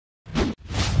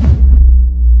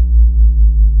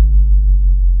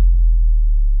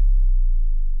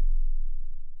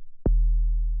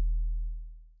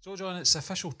John, it's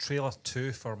official trailer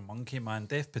 2 for Monkey Man.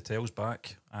 Dev Patel's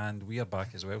back, and we are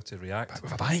back as well to react. Back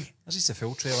with a bang. This is the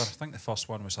full trailer. I think the first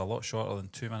one was a lot shorter than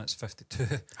 2 minutes 52.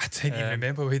 I didn't even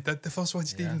remember we did the first one,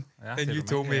 Stephen. Yeah, and you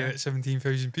told me that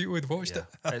 17,000 people had watched it.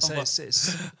 It's dare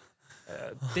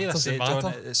I say,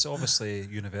 John, it's obviously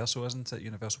Universal, isn't it?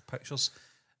 Universal Pictures.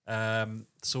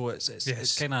 So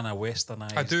it's kind of a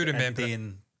westernised, I do remember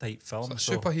Indian type film. It's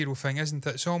a superhero thing, isn't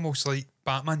it? It's almost like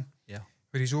Batman. Yeah.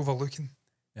 Where he's overlooking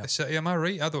the city. Am I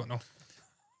right? I don't know.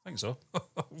 I think so.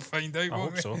 We'll find out. I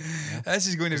hope so. Yeah. This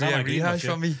is going to be a rehash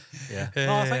for me. Yeah.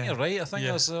 No, I think you're right. I think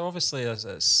there's obviously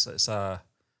it's a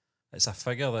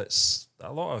figure that's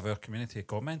a lot of our community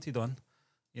commented on.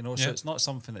 You know, so it's not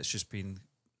something that's just been,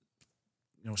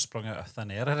 you know, sprung out of thin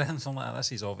air or anything like that.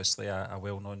 This is obviously a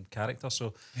well-known character.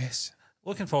 So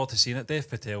looking forward to seeing it. Dev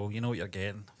Patel, you know what you're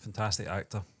getting. Fantastic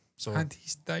actor. So and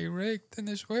he's directing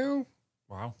as well.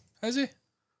 Wow. Is he?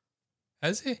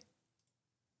 Is he?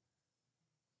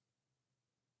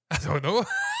 I don't know.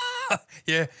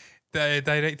 Yeah, the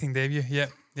directing debut. Yeah,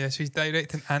 so he's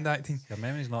directing and acting. Your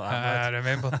memory's not that bad. I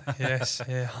remember. Yes,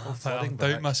 yeah. I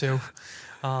doubt myself.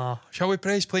 Shall we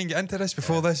press play and get into this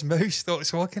before this mouse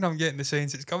starts walking? I'm getting the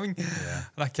sense it's coming. Yeah.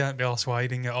 And I can't be arsed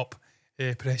winding it up.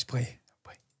 Press play.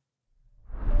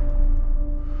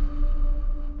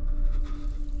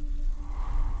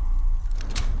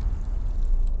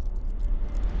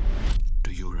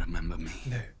 Do you remember me?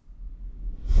 No.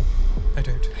 I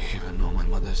don't. Do you even know my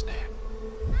mother's name?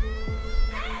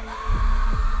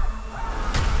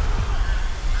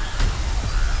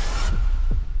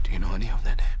 Do you know any of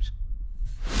their names?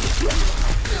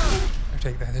 I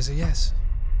take that as a yes.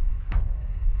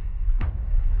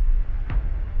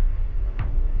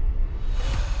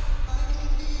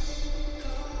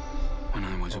 When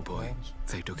I was a boy,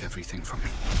 they took everything from me.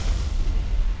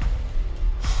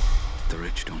 The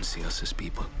rich don't see us as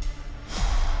people.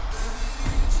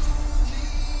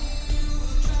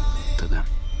 To them,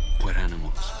 we're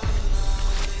animals.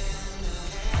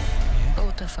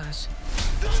 Both of us.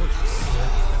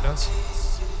 Yeah, it does.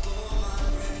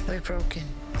 We're broken.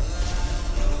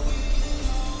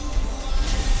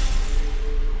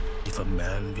 If a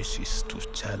man wishes to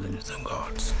challenge the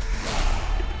gods,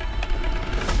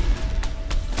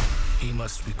 he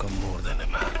must become more than a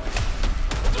man.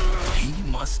 He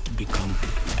must become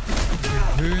The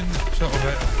moon sort of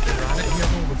ran it here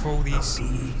though, with all these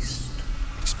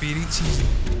experiences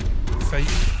and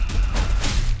fighting.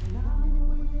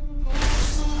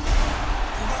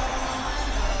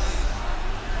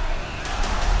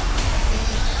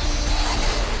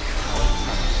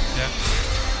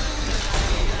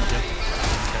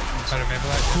 I remember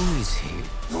that. Who is he?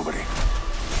 Nobody.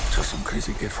 Just some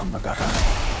crazy kid from the gutter.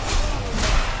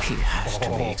 He has to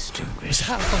be extinguished. Is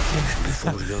that fucking...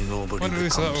 Before your nobody One of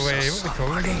those little, what they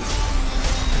call it?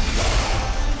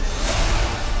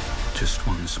 Just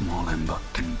one small ember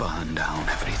can burn down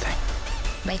everything.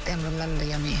 Make them remember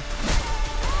your name.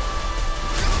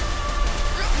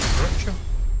 Richer.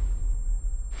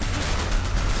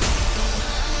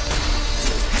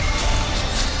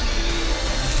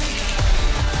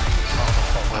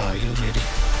 Are you ready?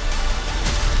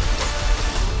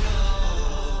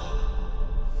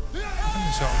 I think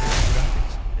it's sort of good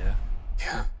graphics. Yeah.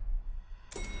 Yeah.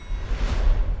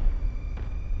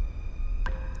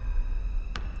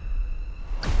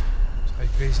 It's high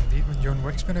praise indeed when John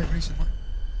Wick's been out recently.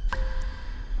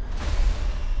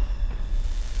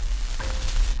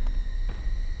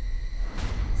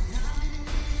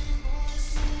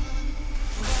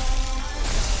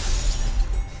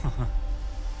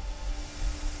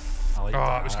 I like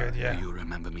That was good, yeah. Do you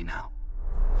remember me now?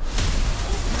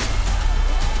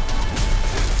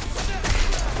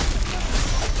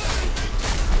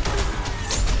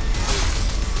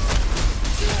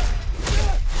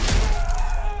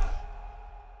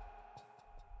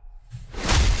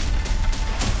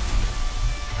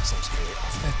 This looks great.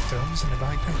 The drums in the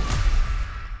background.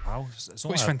 Wow, it's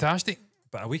Looks fantastic.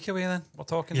 About a week away then, we're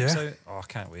talking. Yeah. It's out. Oh, I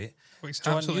can't wait. Looks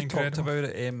John, absolutely you talked incredible. about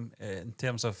it in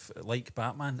terms of like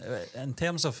Batman. In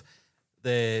terms of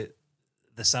the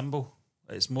symbol,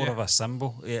 it's more of a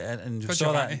symbol. Yeah, and you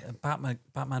saw that in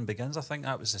Batman Begins. I think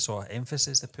that was the sort of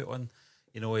emphasis they put on.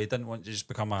 You know, he didn't want to just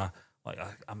become a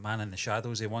man in the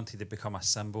shadows. He wanted to become a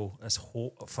symbol as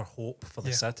hope for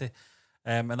the city.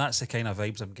 And that's the kind of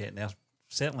vibes I'm getting there.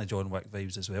 Certainly John Wick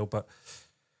vibes as well. But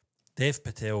Dev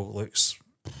Patel looks...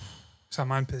 It's a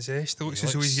man possessed. It looks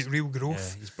as though he's got real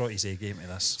growth. Yeah, he's brought his A game to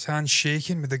this. His hands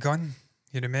shaking with the gun.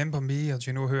 You remember me, or do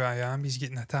you know who I am? He's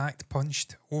getting attacked,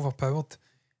 punched, overpowered.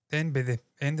 Then by the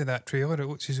end of that trailer, it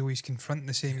looks as though he's confronting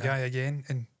the same guy again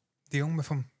and dealing with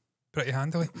him pretty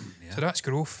handily. So that's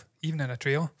growth, even in a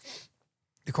trailer.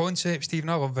 The concept, Stephen,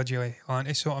 I love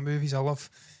vigilante sort of movies. I love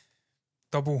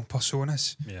double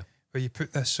personas. Yeah. Where you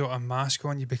put this sort of mask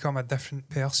on, you become a different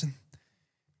person.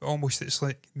 But almost it's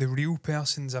like the real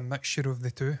person's a mixture of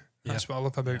the two. That's what I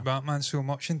love about Batman so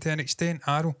much. And to an extent,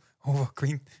 Arrow over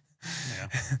Queen. Yeah.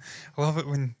 I love it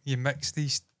when you mix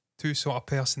these two sort of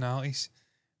personalities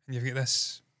and you've got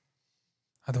this,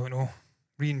 I don't know,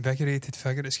 reinvigorated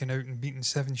figure that's going out and beating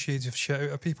 7 shades of shit out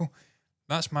of people.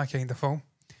 That's my kind of film.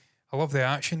 I love the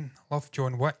action. I love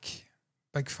John Wick.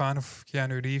 Big fan of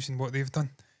Keanu Reeves and what they've done.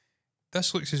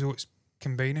 This looks as though it's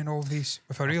combining all of these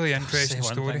with a really interesting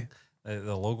story.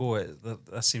 The logo,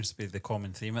 this seems to be the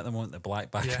common theme at the moment, the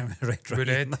black background with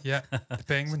red. The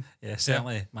penguin. Yeah,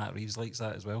 certainly Matt Reeves likes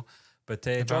that as well. But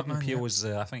Jordan Peele was,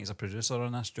 I think he's a producer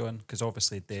on this, John, because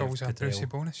obviously Dave Patel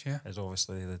bonus, is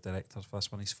obviously the director for this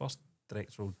one. His first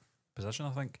directorial position,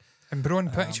 I think. And Braun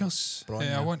Pictures. Braun,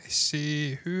 I want to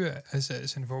say who it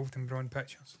is involved in Braun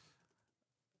Pictures.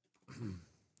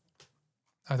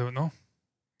 I don't know.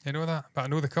 You know that, but I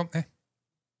know the company.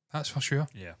 That's for sure.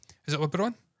 Yeah. Is it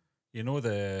LeBron? You know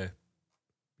the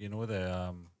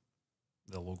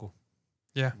logo.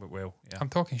 Yeah. Well, yeah. I'm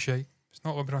talking shite. It's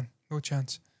not LeBron. No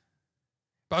chance.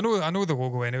 But I know the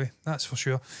logo anyway. That's for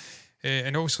sure.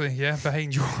 And obviously,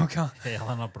 behind Joker.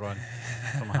 Helena Braun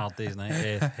from A Hard Day's Night.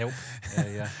 Help.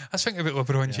 Yeah. I was thinking about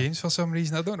LeBron James for some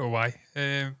reason. I don't know why.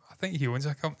 I think he owns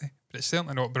a company, but it's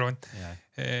certainly not Braun.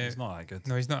 Yeah. He's not that good.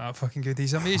 No, he's not that fucking good.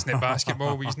 He's amazing at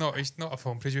basketball, but he's not a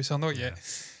film producer, not yet.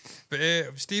 But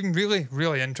Stephen, really,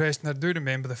 really interesting. I do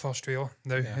remember the first trailer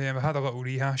now. I had a little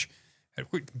rehash. It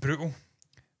looked brutal.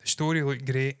 The story looked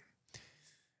great.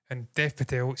 And Dev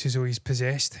Patel looks as though he's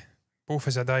possessed, both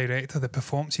as a director, the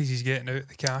performances he's getting out of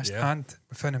the cast, and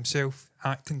within himself,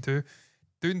 acting too.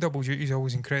 Doing double duty is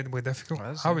always incredibly difficult.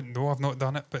 I wouldn't know, I've not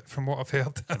done it, but from what I've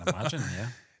heard, I can imagine,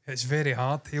 it's very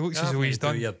hard. He looks as though he's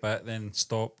done. Do your bit, then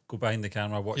stop, go behind the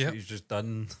camera, watch what you've just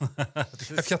done.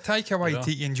 If you're Taika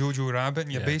Waititi and Jojo Rabbit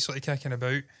and you're basically kicking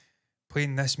about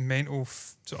playing this mental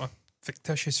sort of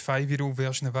fictitious 5-year-old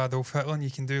version of Adolf Hitler, and you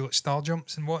can do like star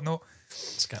jumps and whatnot,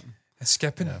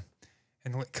 skipping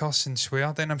and like cuss and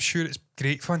swear, then I'm sure it's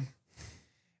great fun.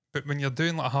 But when you're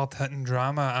doing like a hard hitting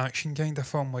drama action kind of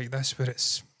film like this, where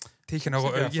it's taking a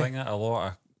lot out of you, a lot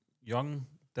of young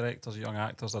directors, young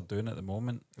actors are doing at the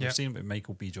moment. We've seen it with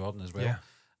Michael B. Jordan as well.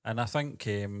 And I think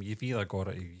you've either got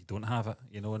it or you don't have it,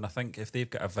 you know. And I think if they've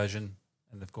got a vision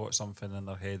and they've got something in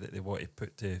their head that they want to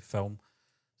put to film,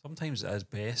 sometimes it is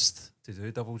best to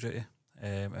do double duty.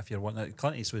 If you're wanting,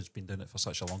 Clint Eastwood's been doing it for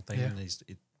such a long time, and he's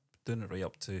doing it right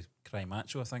up to Cry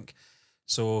Macho, I think.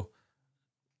 So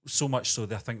much so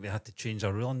that I think they had to change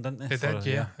their ruling, didn't they? They did,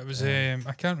 yeah. It was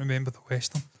I can't remember the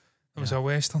Western. It was a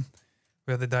Western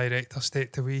where the director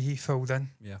stepped away, he filled in,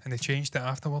 and they changed it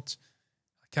afterwards.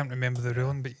 I can't remember the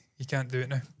ruling, but you can't do it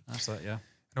now. That's it, yeah.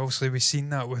 And obviously we've seen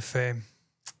that with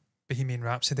Bohemian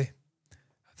Rhapsody.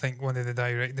 I think one of the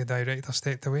director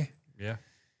stepped away. Yeah.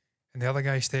 And the other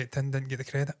guy stepped in, didn't get the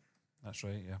credit. That's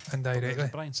right, yeah. Indirectly.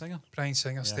 Bryan Singer. Bryan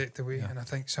Singer stepped away, and I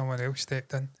think someone else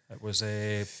stepped in. It was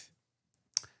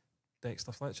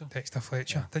Dexter Fletcher.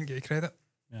 Didn't get the credit.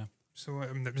 Yeah. So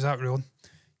it was that ruling.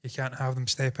 You can't have them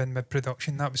step in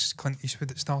mid-production. That was Clint Eastwood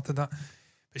that started that.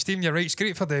 But Stephen, you're right, it's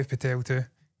great for Dev Patel too,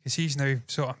 because he's now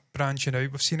sort of branching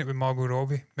out. We've seen it with Margot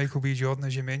Robbie, Michael B. Jordan,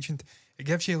 as you mentioned. It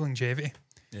gives you longevity.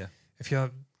 Yeah. If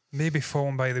you're maybe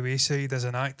falling by the wayside as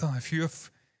an actor, if you have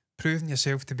proven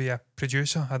yourself to be a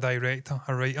producer, a director,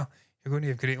 a writer, you're going to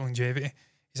have great longevity.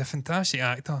 He's a fantastic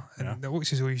actor, and it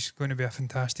looks as though he's going to be a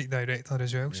fantastic director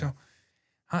as well. So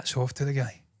hats off to the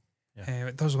guy.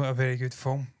 It does look a very good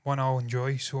film, one I'll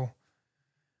enjoy, so I'll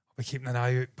be keeping an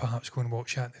eye out, perhaps go and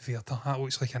watch that at the theatre. That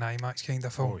looks like an IMAX kind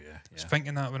of film. I was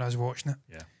thinking that when I was watching it.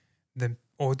 Yeah. The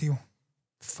audio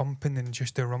thumping and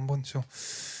just the rumbling. So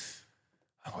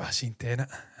I seen Tenet.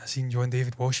 I seen John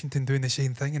David Washington doing the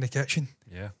same thing in the kitchen.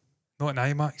 Yeah. Not an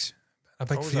IMAX. A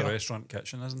big theatre. A restaurant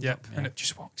kitchen, isn't it? Yep, and it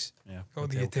just works. Yeah. Got all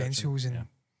the utensils and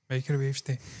microwaves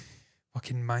to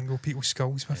fucking mangle people's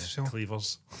skulls with. So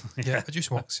cleavers. It just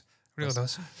works. It really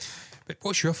does. But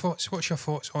what's your thoughts? What's your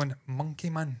thoughts on Monkey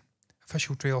Man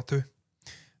official trailer 2? What's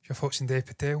your thoughts on Dev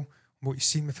Patel? What you've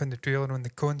seen within the trailer, on the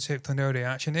concept, on our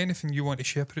reaction? Anything you want to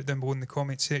share, put it down below in the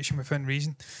comment section within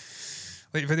reason.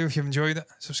 Like the video if you've enjoyed it.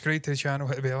 Subscribe to the channel,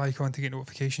 hit the bell icon to get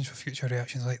notifications for future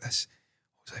reactions like this.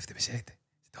 What's left to be said?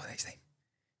 Until next time.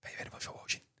 Thank you very much for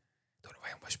watching. Don't know why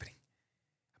I'm whispering.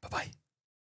 Bye bye.